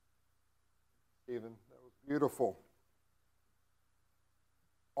Stephen. That was beautiful.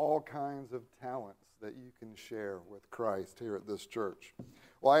 All kinds of talents that you can share with Christ here at this church.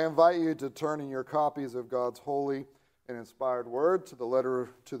 Well, I invite you to turn in your copies of God's holy and inspired word to the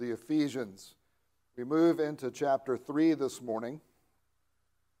letter to the Ephesians. We move into chapter 3 this morning.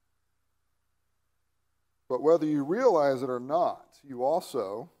 But whether you realize it or not, you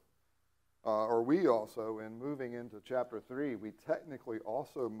also, we also, in moving into chapter 3, we technically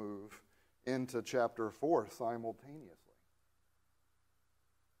also move into chapter 4 simultaneously.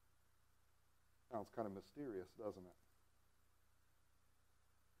 Sounds kind of mysterious, doesn't it?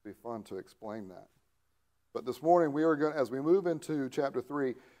 It'd be fun to explain that. But this morning, we are going, as we move into chapter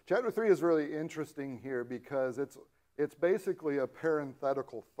 3 is really interesting here because it's basically a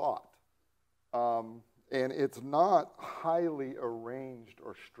parenthetical thought. And it's not highly arranged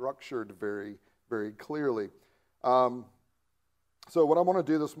or structured very, very clearly. So what I want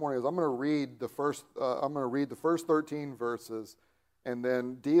to do this morning is I'm going to read the first 13 verses and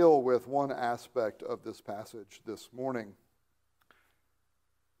then deal with one aspect of this passage this morning.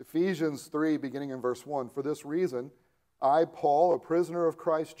 Ephesians 3, beginning in verse 1. For this reason, I, Paul, a prisoner of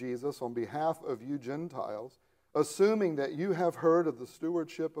Christ Jesus, on behalf of you Gentiles, assuming that you have heard of the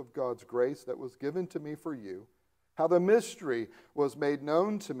stewardship of God's grace that was given to me for you, how the mystery was made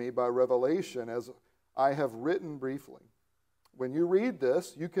known to me by revelation, as I have written briefly. When you read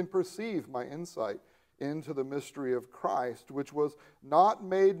this, you can perceive my insight into the mystery of Christ, which was not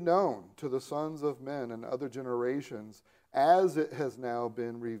made known to the sons of men in other generations, as it has now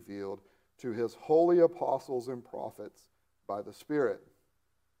been revealed to his holy apostles and prophets by the Spirit.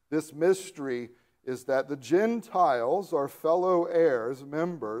 This mystery is that the Gentiles are fellow heirs,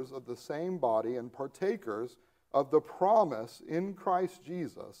 members of the same body, and partakers of the promise in Christ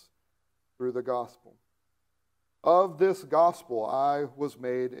Jesus through the gospel. Of this gospel I was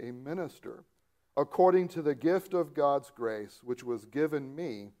made a minister, according to the gift of God's grace, which was given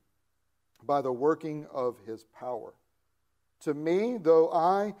me by the working of his power. To me, though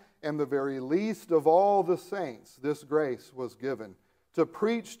I am the very least of all the saints, this grace was given, to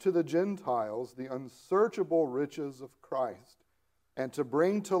preach to the Gentiles the unsearchable riches of Christ, and to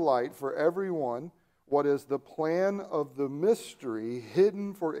bring to light for everyone what is the plan of the mystery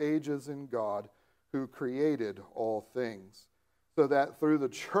hidden for ages in God, who created all things, so that through the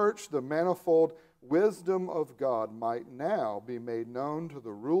church the manifold wisdom of God might now be made known to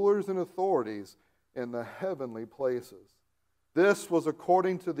the rulers and authorities in the heavenly places. This was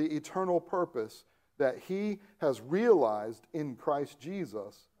according to the eternal purpose that he has realized in Christ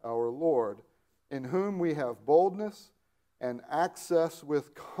Jesus our Lord, in whom we have boldness and access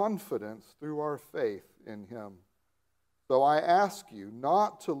with confidence through our faith in him. So I ask you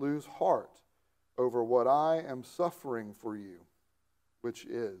not to lose heart over what I am suffering for you, which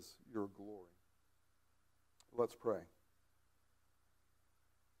is your glory. Let's pray.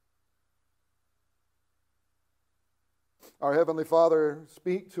 Our Heavenly Father,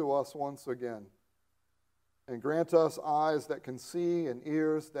 speak to us once again and grant us eyes that can see and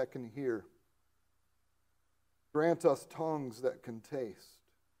ears that can hear. Grant us tongues that can taste.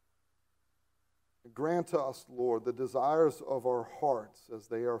 Grant us, Lord, the desires of our hearts as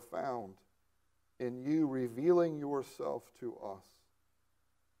they are found in you revealing yourself to us.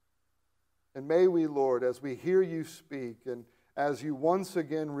 And may we, Lord, as we hear you speak and as you once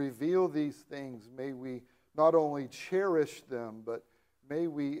again reveal these things, may we not only cherish them, but may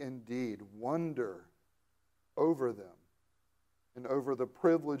we indeed wonder over them and over the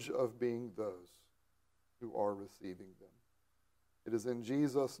privilege of being those who are receiving them. It is in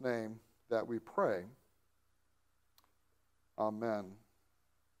Jesus' name that we pray. Amen.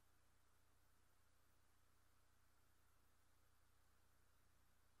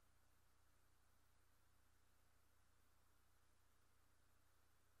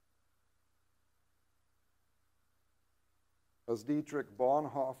 As Dietrich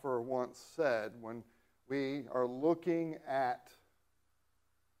Bonhoeffer once said, when we are looking at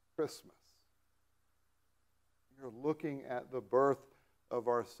Christmas, you're looking at the birth of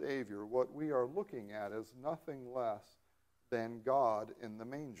our Savior, what we are looking at is nothing less than God in the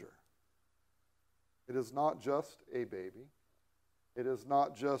manger. It is not just a baby. It is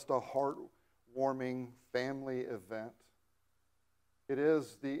not just a heartwarming family event. It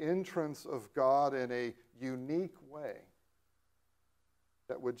is the entrance of God in a unique way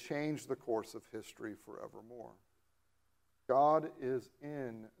that would change the course of history forevermore. God is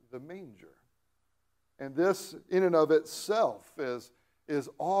in the manger. And this, in and of itself, is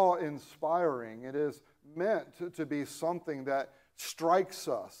awe-inspiring. It is meant to be something that strikes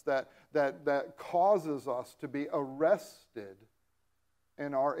us, that causes us to be arrested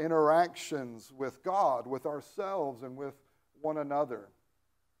in our interactions with God, with ourselves, and with one another.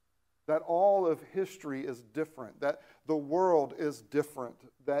 That all of history is different, that the world is different,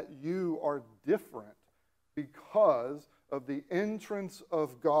 that you are different because of the entrance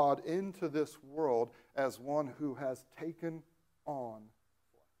of God into this world as one who has taken on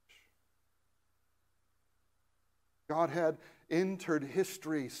flesh. God had entered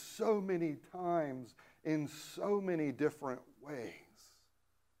history so many times in so many different ways.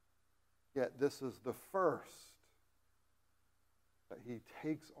 Yet this is the first that he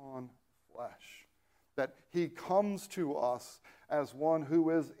takes on flesh, that he comes to us as one who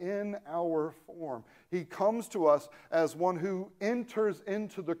is in our form. He comes to us as one who enters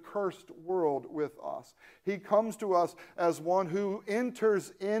into the cursed world with us. He comes to us as one who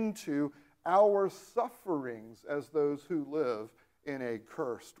enters into our sufferings as those who live in a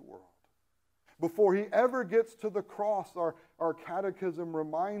cursed world. Before he ever gets to the cross, our catechism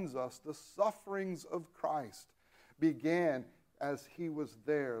reminds us the sufferings of Christ began as he was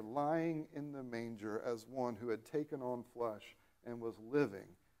there, lying in the manger as one who had taken on flesh and was living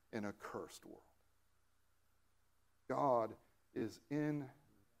in a cursed world. God is in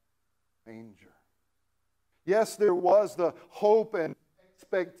the manger. Yes, there was the hope and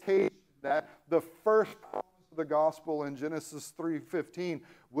expectation that the first promise of the gospel in Genesis 3:15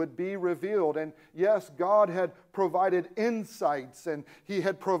 would be revealed. And yes, God had provided insights and he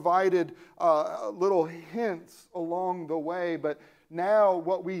had provided little hints along the way. But now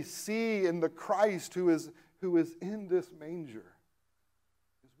what we see in the Christ who is in this manger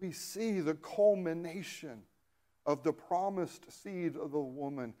is we see the culmination of the promised seed of the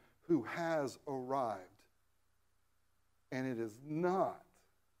woman who has arrived. And it is not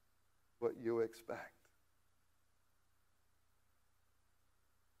what you expect.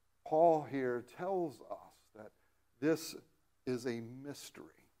 Paul here tells us that this is a mystery.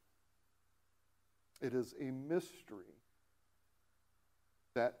 It is a mystery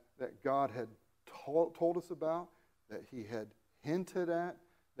that God had told us about, that he had hinted at,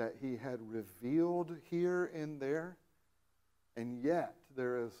 that he had revealed here and there. And yet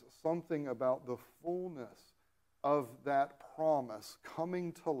there is something about the fullness of that promise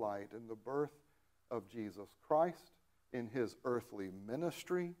coming to light in the birth of Jesus Christ, in his earthly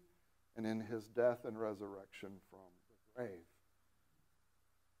ministry, and in his death and resurrection from the grave.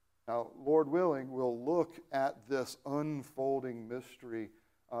 Now, Lord willing, we'll look at this unfolding mystery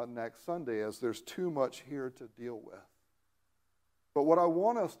next Sunday, as there's too much here to deal with. But what I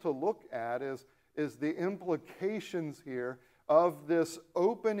want us to look at is the implications here of this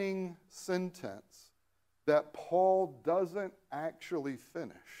opening sentence that Paul doesn't actually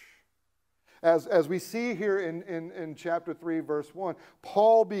finish. As we see here in chapter 3, verse 1,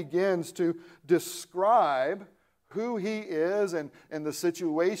 Paul begins to describe who he is and the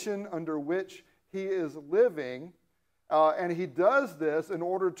situation under which he is living. And he does this in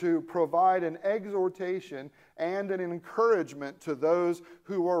order to provide an exhortation and an encouragement to those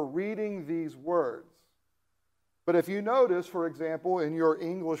who are reading these words. But if you notice, for example, in your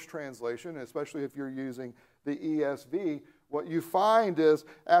English translation, especially if you're using the ESV, what you find is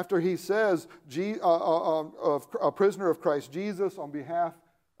after he says, a prisoner of Christ Jesus on behalf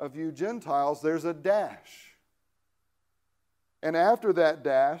of you Gentiles, there's a dash. And after that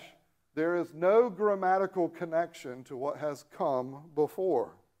dash, there is no grammatical connection to what has come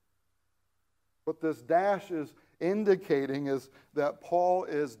before. What this dash is indicating is that Paul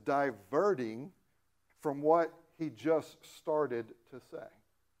is diverting from what he just started to say.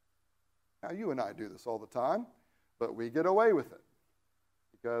 Now, you and I do this all the time, but we get away with it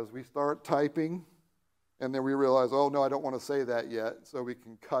because we start typing and then we realize, oh, no, I don't want to say that yet, so we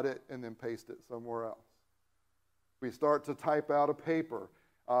can cut it and then paste it somewhere else. We start to type out a paper,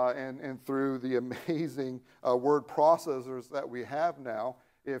 and through the amazing word processors that we have now,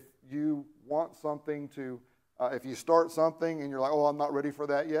 if you want something to, if you start something and you're like, oh, I'm not ready for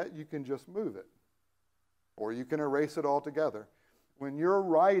that yet, you can just move it. Or you can erase it altogether. When you're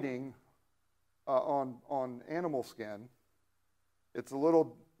writing on animal skin, it's a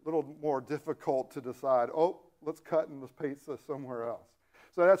little more difficult to decide, oh, let's cut and let's paste this somewhere else.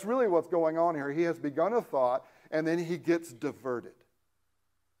 So that's really what's going on here. He has begun a thought, and then he gets diverted.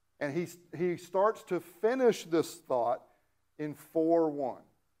 And he starts to finish this thought in 4:1.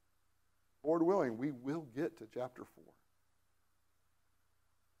 Lord willing, we will get to chapter 4.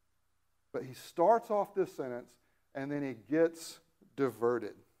 But he starts off this sentence, and then he gets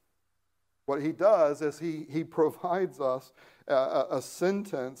diverted. What he does is he provides us a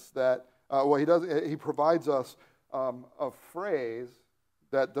sentence that, he provides us a phrase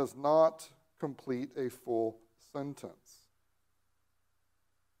that does not complete a full sentence.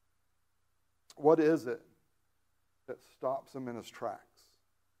 What is it that stops him in his tracks?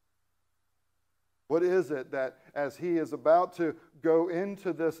 What is it that as he is about to go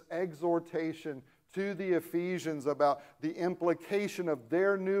into this exhortation to the Ephesians about the implication of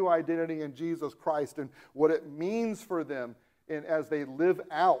their new identity in Jesus Christ and what it means for them as they live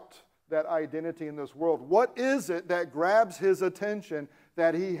out that identity in this world, what is it that grabs his attention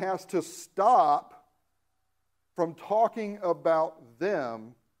that he has to stop from talking about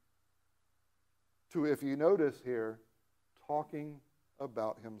them to, if you notice here, talking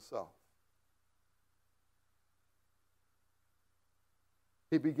about himself?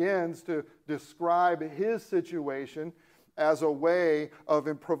 He begins to describe his situation as a way of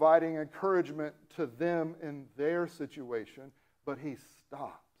providing encouragement to them in their situation, but he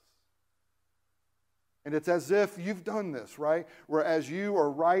stops. And it's as if you've done this, right? Where as you are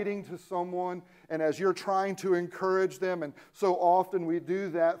writing to someone and as you're trying to encourage them, and so often we do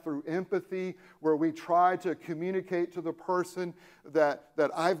that through empathy, where we try to communicate to the person that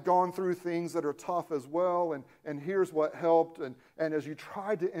I've gone through things that are tough as well, and here's what helped. And as you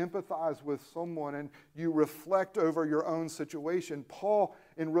try to empathize with someone and you reflect over your own situation, Paul,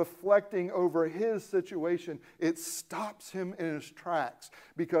 in reflecting over his situation, it stops him in his tracks,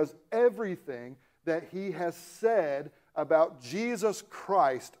 because everything that he has said about Jesus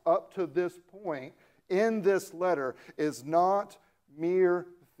Christ up to this point in this letter is not mere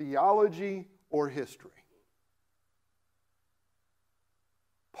theology or history.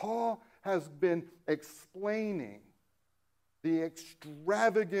 Paul has been explaining the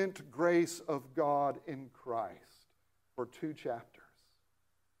extravagant grace of God in Christ for 2 chapters.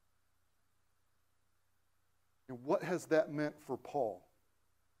 And what has that meant for Paul?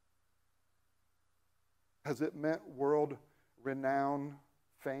 Has it meant world-renowned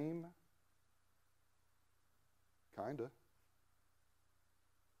fame? Kinda.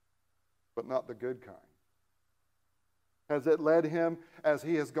 But not the good kind. Has it led him, as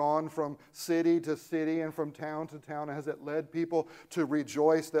he has gone from city to city and from town to town, has it led people to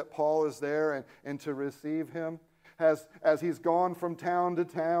rejoice that Paul is there and to receive him? As he's gone from town to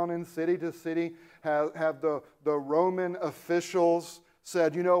town and city to city, have the Roman officials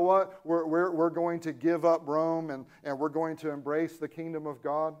said, you know what, we're going to give up Rome and we're going to embrace the kingdom of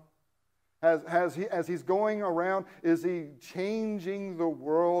God? As he's going around, is he changing the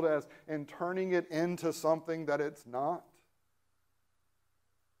world and turning it into something that it's not?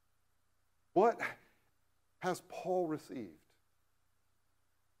 What has Paul received?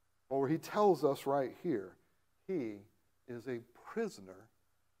 Well, he tells us right here, he is a prisoner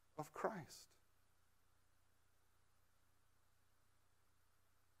of Christ.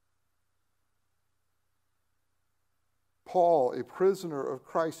 Paul, a prisoner of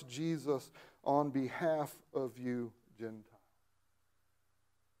Christ Jesus on behalf of you Gentiles.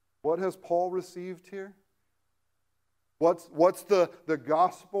 What has Paul received here? What's the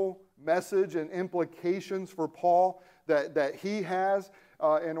gospel message and implications for Paul that he has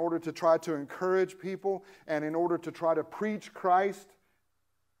in order to try to encourage people and in order to try to preach Christ?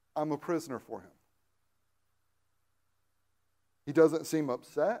 I'm a prisoner for him. He doesn't seem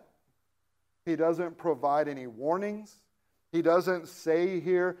upset. He doesn't provide any warnings. He doesn't say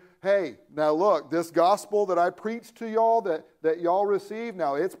here, hey, now look, this gospel that I preached to y'all that y'all received,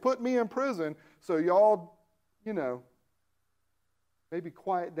 now it's put me in prison, so y'all, maybe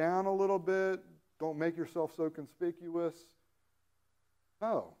quiet down a little bit. Don't make yourself so conspicuous.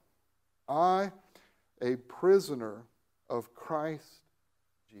 No. I, a prisoner of Christ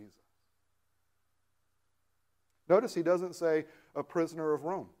Jesus. Notice he doesn't say a prisoner of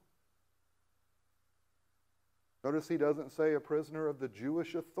Rome. Notice he doesn't say a prisoner of the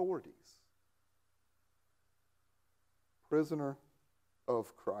Jewish authorities. Prisoner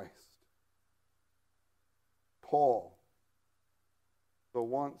of Christ. Paul, the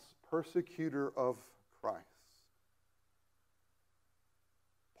once persecutor of Christ.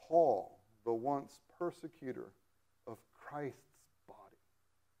 Paul, the once persecutor of Christ's body,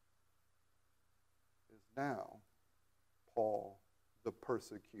 is now Paul, the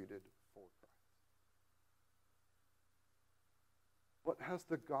persecuted for Christ. What has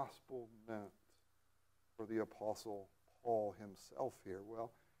the gospel meant for the Apostle Paul himself here?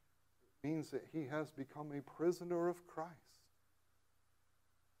 Well, it means that he has become a prisoner of Christ.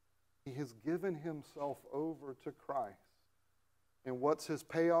 He has given himself over to Christ. And what's his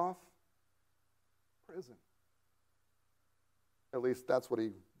payoff? Prison. At least that's what he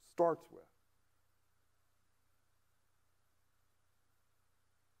starts with.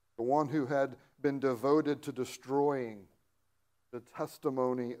 The one who had been devoted to destroying the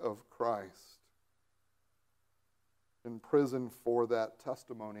testimony of Christ, in prison for that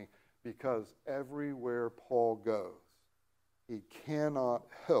testimony. because everywhere Paul goes, he cannot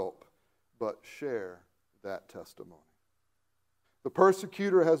help but share that testimony. The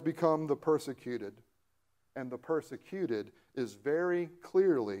persecutor has become the persecuted, and the persecuted is very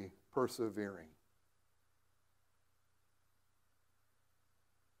clearly persevering.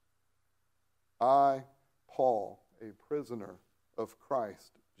 I, Paul, a prisoner of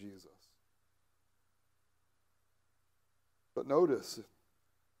Christ Jesus. But notice,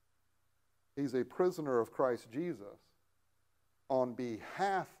 he's a prisoner of Christ Jesus on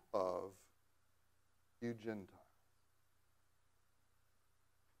behalf of you Gentiles.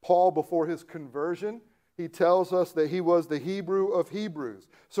 Paul, before his conversion, he tells us that he was the Hebrew of Hebrews,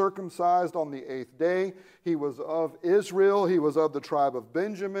 circumcised on the 8th day. He was of Israel. He was of the tribe of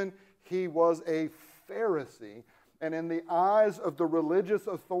Benjamin. He was a Pharisee. And in the eyes of the religious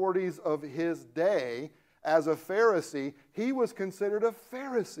authorities of his day, as a Pharisee, he was considered a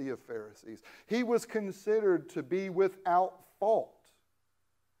Pharisee of Pharisees. He was considered to be without fault,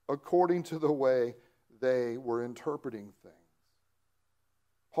 according to the way they were interpreting things.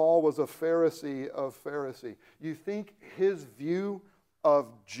 Paul was a Pharisee of Pharisee. You think his view of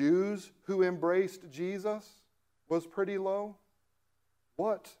Jews who embraced Jesus was pretty low?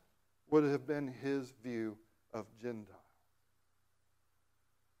 What would have been his view of Gentiles?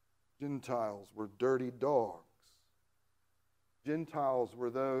 Gentiles were dirty dogs. Gentiles were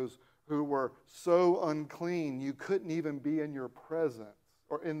those who were so unclean you couldn't even be in your presence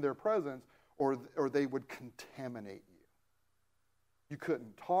or in their presence, or they would contaminate you. You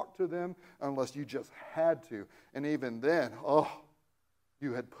couldn't talk to them unless you just had to. And even then,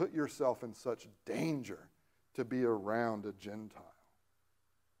 you had put yourself in such danger to be around a Gentile.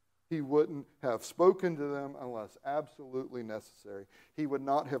 He wouldn't have spoken to them unless absolutely necessary. He would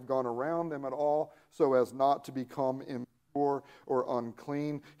not have gone around them at all so as not to become impure or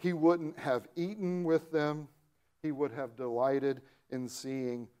unclean. He wouldn't have eaten with them. He would have delighted in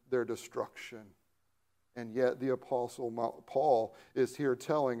seeing their destruction. And yet the Apostle Paul is here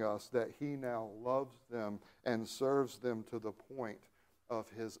telling us that he now loves them and serves them to the point of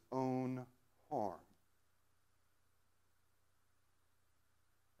his own harm.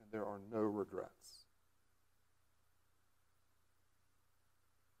 There are no regrets.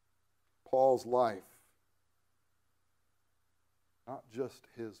 Paul's life, not just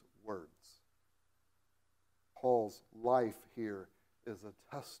his words. Paul's life here is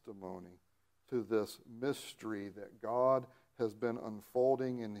a testimony to this mystery that God has been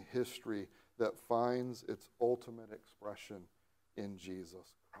unfolding in history that finds its ultimate expression in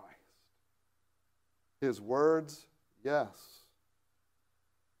Jesus Christ. His words, yes,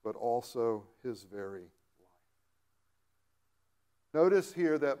 but also his very life. Notice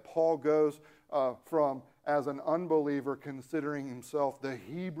here that Paul goes from, as an unbeliever, considering himself the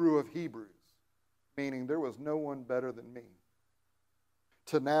Hebrew of Hebrews, meaning there was no one better than me,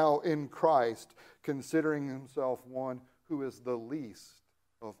 to now in Christ, considering himself one who is the least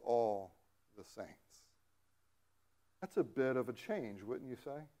of all the saints. That's a bit of a change, wouldn't you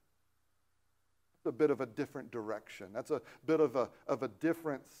say? A bit of a different direction. That's a bit of a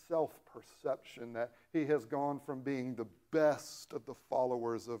different self-perception, that he has gone from being the best of the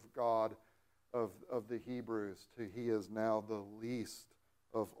followers of God, of the Hebrews, to he is now the least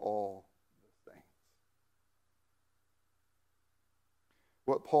of all the saints.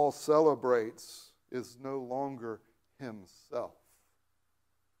 What Paul celebrates is no longer himself.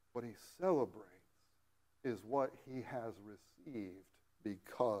 What he celebrates is what he has received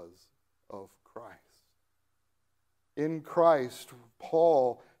because of Christ. In Christ,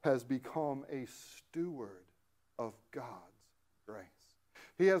 Paul has become a steward of God's grace.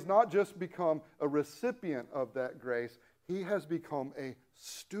 He has not just become a recipient of that grace, he has become a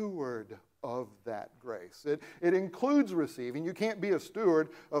steward of that grace. It includes receiving. You can't be a steward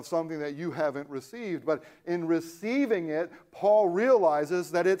of something that you haven't received, but in receiving it, Paul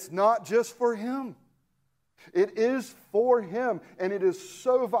realizes that it's not just for him. It is for him, and it is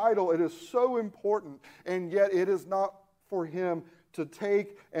so vital, it is so important, and yet it is not for him to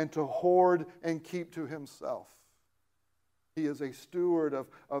take and to hoard and keep to himself. He is a steward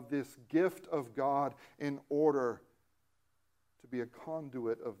of this gift of God in order to be a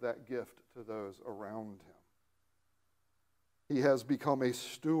conduit of that gift to those around him. He has become a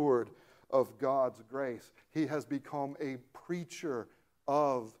steward of God's grace. He has become a preacher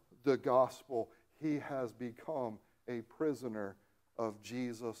of the gospel. He has become a prisoner of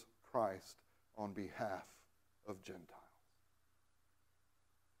Jesus Christ on behalf of Gentiles.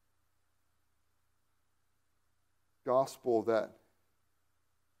 Gospel that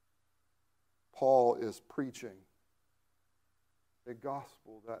Paul is preaching a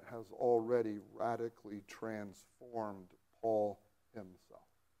gospel that has already radically transformed Paul himself.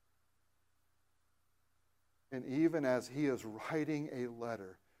 And even as he is writing a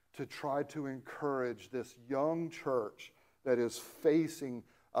letter to try to encourage this young church that is facing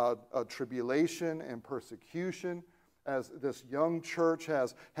a tribulation and persecution, as this young church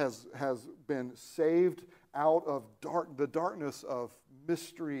has been saved out of the darkness of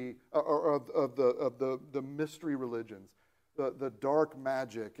mystery, or of the mystery religions, the dark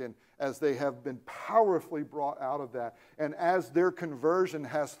magic, and as they have been powerfully brought out of that, and as their conversion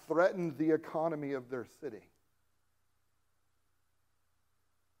has threatened the economy of their city.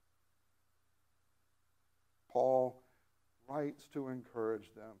 Paul writes to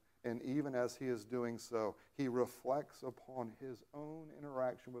encourage them, and even as he is doing so, he reflects upon his own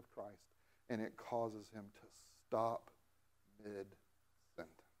interaction with Christ, and it causes him to stop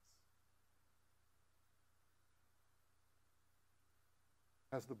mid-sentence.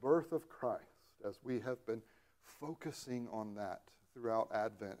 As the birth of Christ, as we have been focusing on that throughout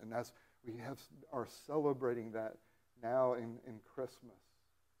Advent, and as we are celebrating that now in Christmas,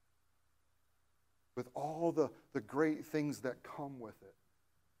 with all the great things that come with it,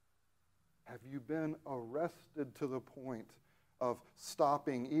 have you been arrested to the point of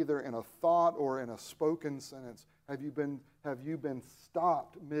stopping either in a thought or in a spoken sentence? Have you been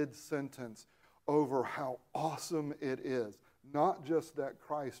stopped mid-sentence over how awesome it is? Not just that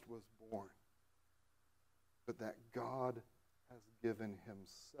Christ was born, but that God has given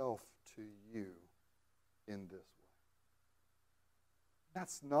himself to you in this way.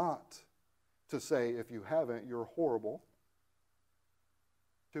 That's not to say, if you haven't, you're horrible.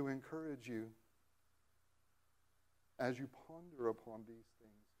 To encourage you, as you ponder upon these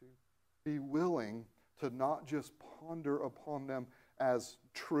things, to be willing to not just ponder upon them as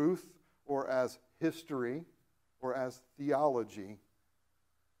truth or as history or as theology,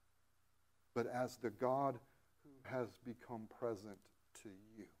 but as the God who has become present to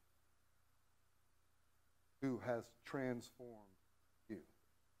you, who has transformed you,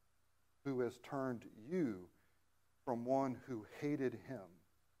 who has turned you from one who hated him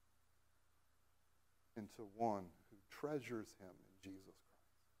into one who treasures him in Jesus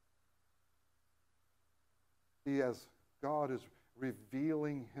Christ. See, as God is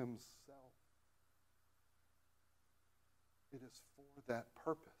revealing himself, it is for that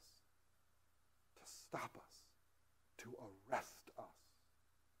purpose, to stop us, to arrest us,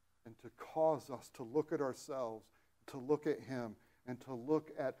 and to cause us to look at ourselves, to look at him, and to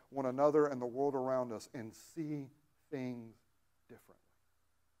look at one another and the world around us and see things differently.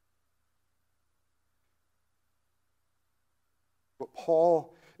 What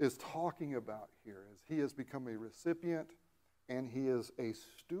Paul is talking about here is he has become a recipient and he is a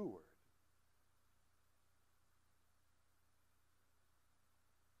steward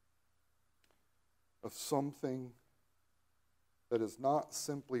of something that is not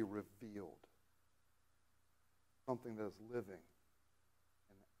simply revealed, something that is living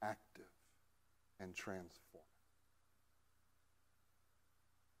and active and transforming.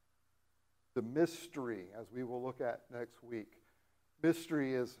 The mystery, as we will look at next week,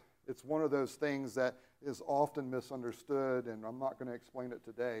 mystery it's one of those things that is often misunderstood, and I'm not going to explain it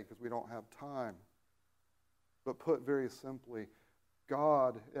today because we don't have time. But put very simply,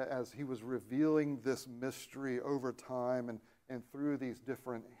 God, as he was revealing this mystery over time and through these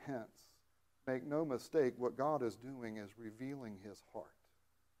different hints, make no mistake, what God is doing is revealing his heart.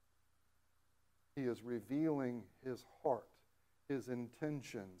 He is revealing his heart, his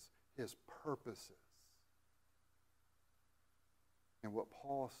intentions, his purposes. And what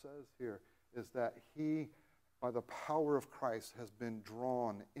Paul says here is that he, by the power of Christ, has been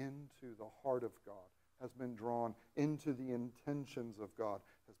drawn into the heart of God, has been drawn into the intentions of God,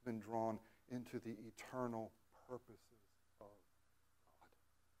 has been drawn into the eternal purposes of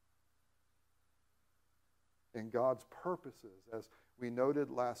God. And God's purposes, as we noted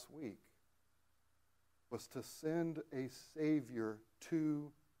last week, was to send a Savior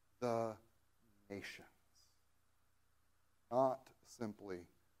to the nations, not simply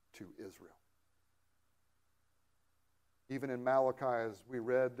to Israel. Even in Malachi, as we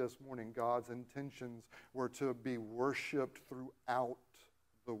read this morning, God's intentions were to be worshiped throughout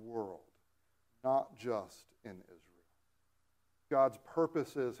the world, not just in Israel. God's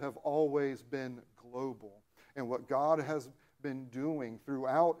purposes have always been global. And what God has been doing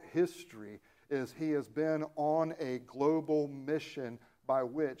throughout history is he has been on a global mission by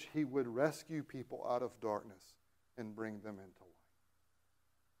which he would rescue people out of darkness and bring them into light.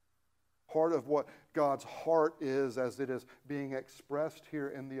 Part of what God's heart is, as it is being expressed here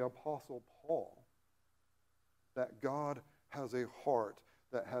in the Apostle Paul, that God has a heart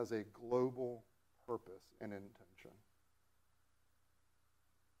that has a global purpose and intention.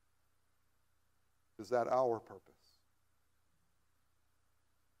 Is that our purpose?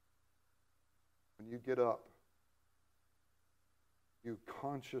 When you get up, you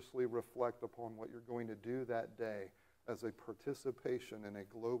consciously reflect upon what you're going to do that day as a participation in a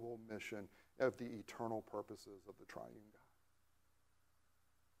global mission of the eternal purposes of the triune God.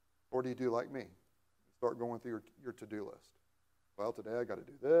 Or do you do like me? Start going through your to-do list. Well, today I got to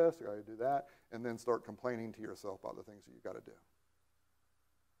do this, I got to do that, and then start complaining to yourself about the things that you got to do.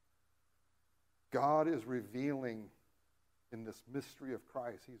 God is revealing in this mystery of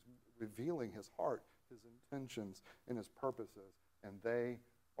Christ, he's revealing his heart, his intentions, and his purposes, and they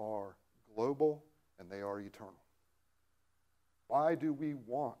are global and they are eternal. Why do we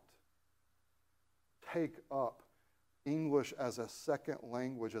want to take up English as a second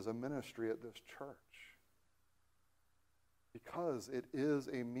language, as a ministry at this church? Because it is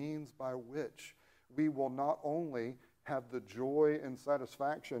a means by which we will not only have the joy and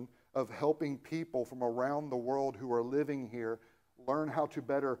satisfaction of helping people from around the world who are living here learn how to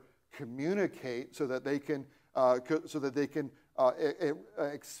better communicate so that they can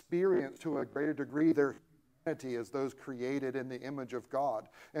experience to a greater degree their humanity as those created in the image of God,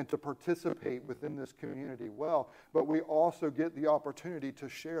 and to participate within this community well. But we also get the opportunity to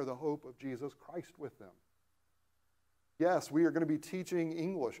share the hope of Jesus Christ with them. Yes, we are going to be teaching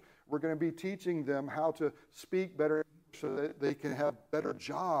English. We're going to be teaching them how to speak better English so that they can have better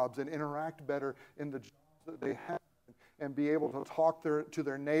jobs and interact better in the jobs that they have, and be able to talk to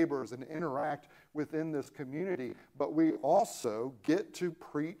their neighbors and interact within this community. But we also get to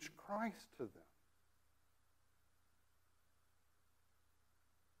preach Christ to them.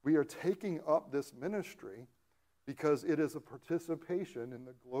 We are taking up this ministry because it is a participation in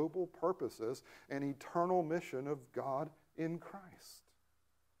the global purposes and eternal mission of God in Christ.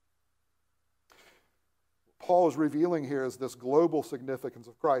 Paul is revealing here is this global significance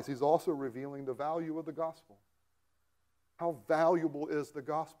of Christ. He's also revealing the value of the gospel. How valuable is the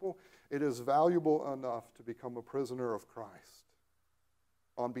gospel? It is valuable enough to become a prisoner of Christ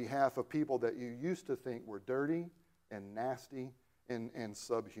on behalf of people that you used to think were dirty and nasty and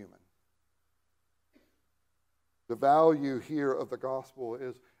subhuman. The value here of the gospel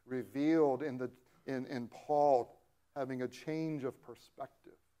is revealed in Paul having a change of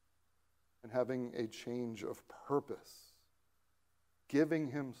perspective and having a change of purpose,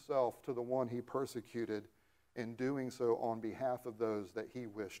 giving himself to the one he persecuted, and doing so on behalf of those that he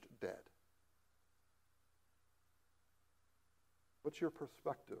wished dead. What's your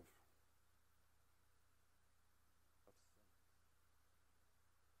perspective?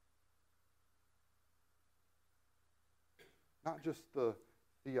 Not just the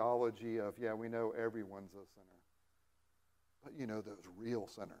theology of, yeah, we know everyone's a sinner, but you know those real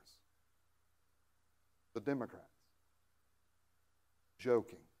sinners. The Democrats.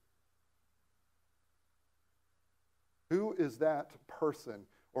 Joking. Who is that person,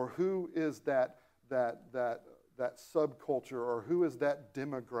 or who is that subculture, or who is that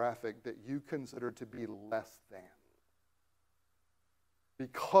demographic that you consider to be less than?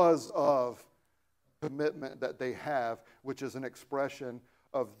 Because of commitment that they have, which is an expression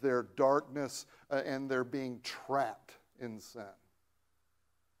of their darkness and their being trapped in sin.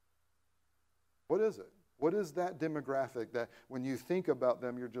 What is it? What is that demographic that when you think about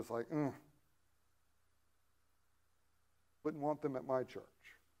them, you're just like, wouldn't want them at my church?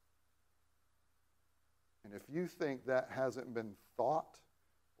 And if you think that hasn't been thought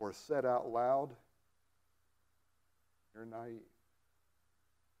or said out loud, you're naive.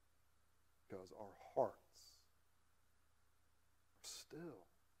 Because our hearts are still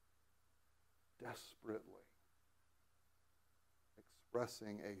desperately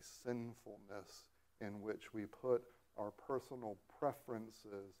expressing a sinfulness in which we put our personal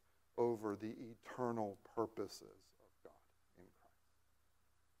preferences over the eternal purposes of God in Christ.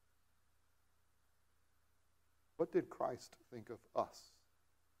 What did Christ think of us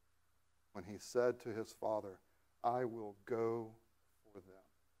when he said to his Father, I will go for them,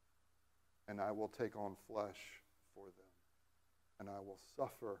 and I will take on flesh for them, and I will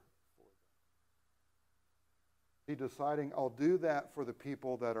suffer for them? He deciding, I'll do that for the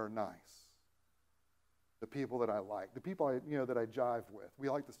people that are nice, the people that I like, the people that I jive with. We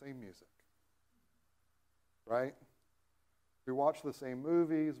like the same music, right? We watch the same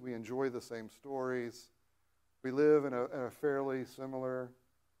movies. We enjoy the same stories. We live in a fairly similar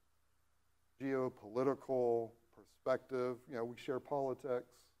geopolitical perspective. We share politics.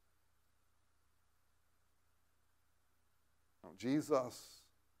 Jesus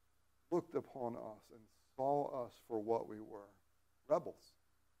looked upon us and saw us for what we were, rebels,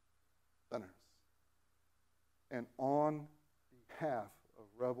 sinners. And on behalf of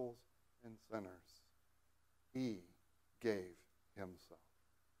rebels and sinners, he gave himself.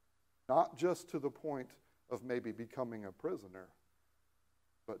 Not just to the point of maybe becoming a prisoner,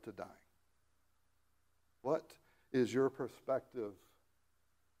 but to dying. What is your perspective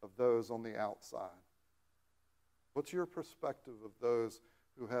of those on the outside? What's your perspective of those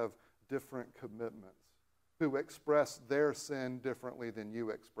who have different commitments, who express their sin differently than you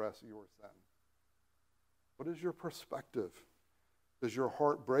express your sin? What is your perspective? Does your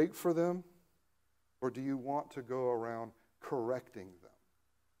heart break for them, or do you want to go around correcting them?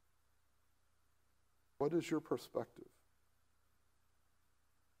 What is your perspective?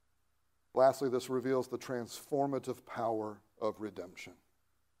 Lastly, this reveals the transformative power of redemption.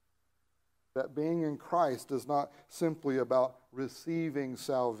 That being in Christ is not simply about receiving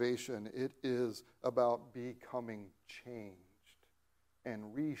salvation. It is about becoming changed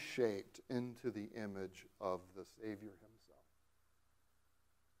and reshaped into the image of the Savior himself.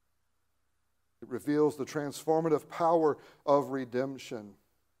 It reveals the transformative power of redemption.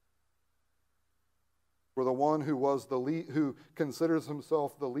 For the one who was who considers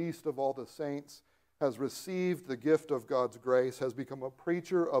himself the least of all the saints has received the gift of God's grace, has become a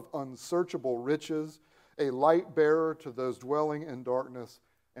preacher of unsearchable riches, a light bearer to those dwelling in darkness,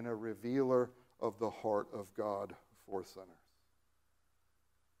 and a revealer of the heart of God for sinners.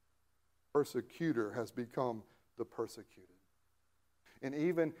 Persecutor has become the persecuted. And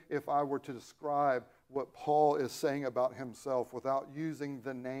even if I were to describe what Paul is saying about himself without using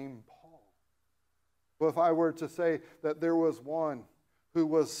the name Paul, well, if I were to say that there was one who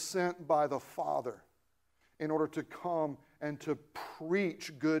was sent by the Father in order to come and to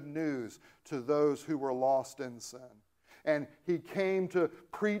preach good news to those who were lost in sin, and he came to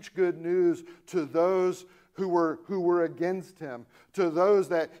preach good news to those who were against him, to those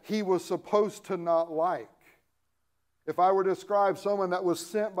that he was supposed to not like. If I were to describe someone that was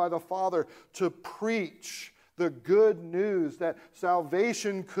sent by the Father to preach the good news that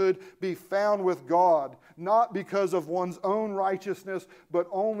salvation could be found with God, not because of one's own righteousness, but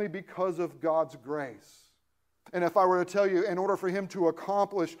only because of God's grace. And if I were to tell you, in order for him to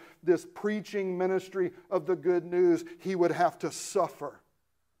accomplish this preaching ministry of the good news, he would have to suffer.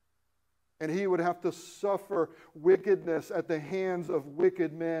 And he would have to suffer wickedness at the hands of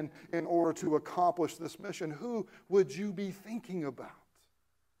wicked men in order to accomplish this mission. Who would you be thinking about?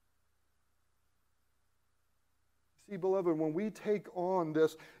 See, beloved, when we take on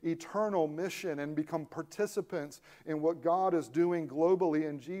this eternal mission and become participants in what God is doing globally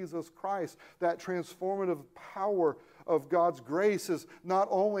in Jesus Christ, that transformative power of God's grace is not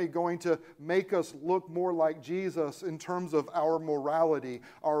only going to make us look more like Jesus in terms of our morality,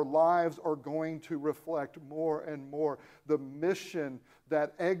 our lives are going to reflect more and more the mission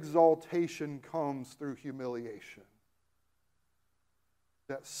that exaltation comes through humiliation,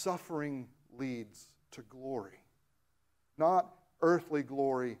 that suffering leads to glory. Not earthly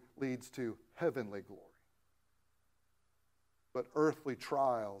glory leads to heavenly glory, but earthly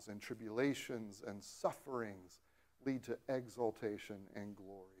trials and tribulations and sufferings lead to exaltation and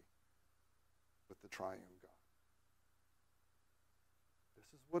glory with the triune God. This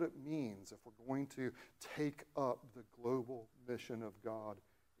is what it means if we're going to take up the global mission of God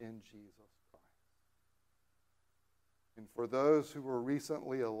in Jesus Christ. And for those who were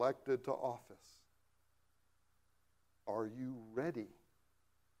recently elected to office, are you ready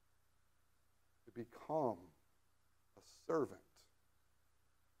to become a servant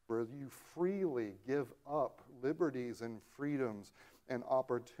where you freely give up liberties and freedoms and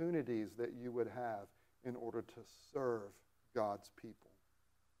opportunities that you would have in order to serve God's people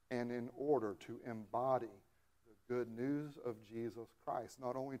and in order to embody the good news of Jesus Christ,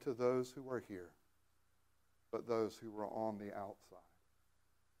 not only to those who are here, but those who are on the outside,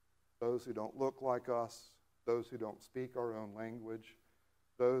 those who don't look like us, those who don't speak our own language,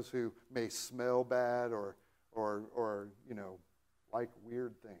 those who may smell bad or like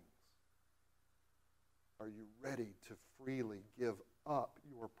weird things. Are you ready to freely give up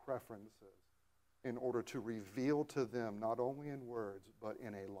your preferences in order to reveal to them, not only in words, but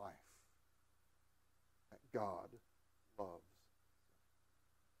in a life, that God loves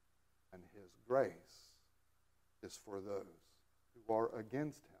and his grace is for those who are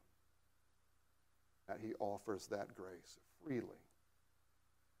against him, that he offers that grace freely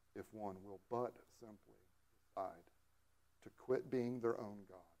if one will but simply decide to quit being their own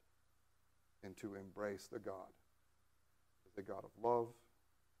God and to embrace the God as a God of love,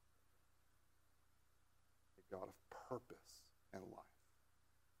 a God of purpose and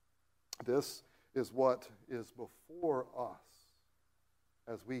life. This is what is before us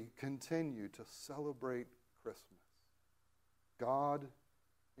as we continue to celebrate Christmas. God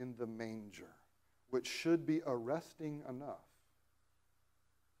in the manger, which should be arresting enough.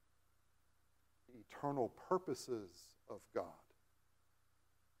 The eternal purposes of God,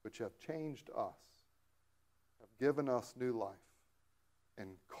 which have changed us, have given us new life, and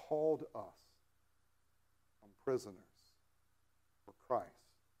called us from prisoners for Christ,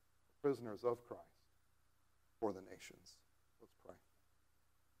 prisoners of Christ for the nations. Let's pray.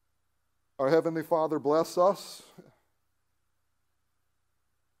 Our Heavenly Father, bless us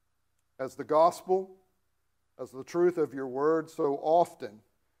as the gospel, as the truth of your word. So often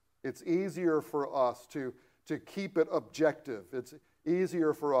it's easier for us to keep it objective. It's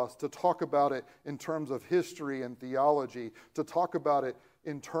easier for us to talk about it in terms of history and theology, to talk about it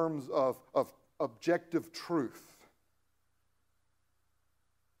in terms of objective truth,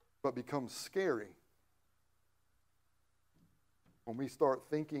 but becomes scary when we start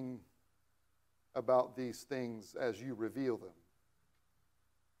thinking about these things as you reveal them.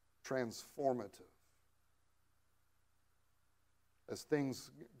 Transformative. As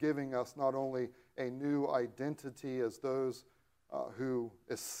things giving us not only a new identity as those who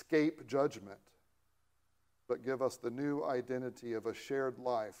escape judgment, but give us the new identity of a shared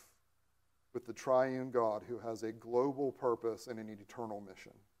life with the triune God who has a global purpose and an eternal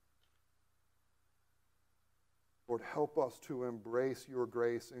mission. Lord, help us to embrace your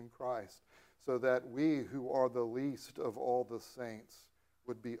grace in Christ so that we who are the least of all the saints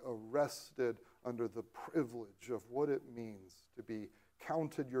would be arrested under the privilege of what it means to be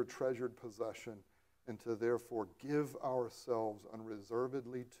counted your treasured possession and to therefore give ourselves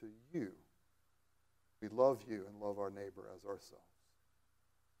unreservedly to you. We love you and love our neighbor as ourselves.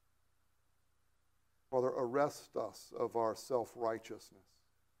 Father, arrest us of our self-righteousness.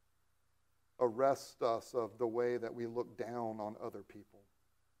 Arrest us of the way that we look down on other people.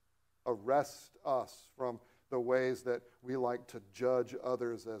 Arrest us from the ways that we like to judge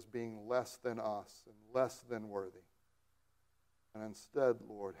others as being less than us and less than worthy. And instead,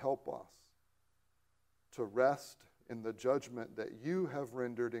 Lord, help us to rest in the judgment that you have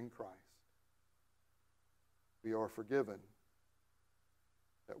rendered in Christ. We are forgiven,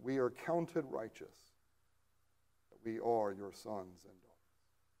 that we are counted righteous, that we are your sons and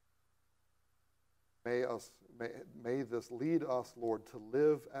daughters. May this lead us, Lord, to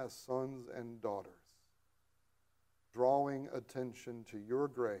live as sons and daughters, drawing attention to your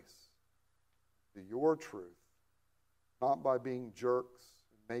grace, to your truth, not by being jerks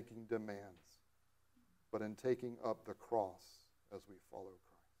and making demands, but in taking up the cross as we follow Christ.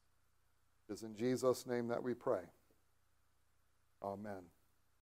 It is in Jesus' name that we pray. Amen.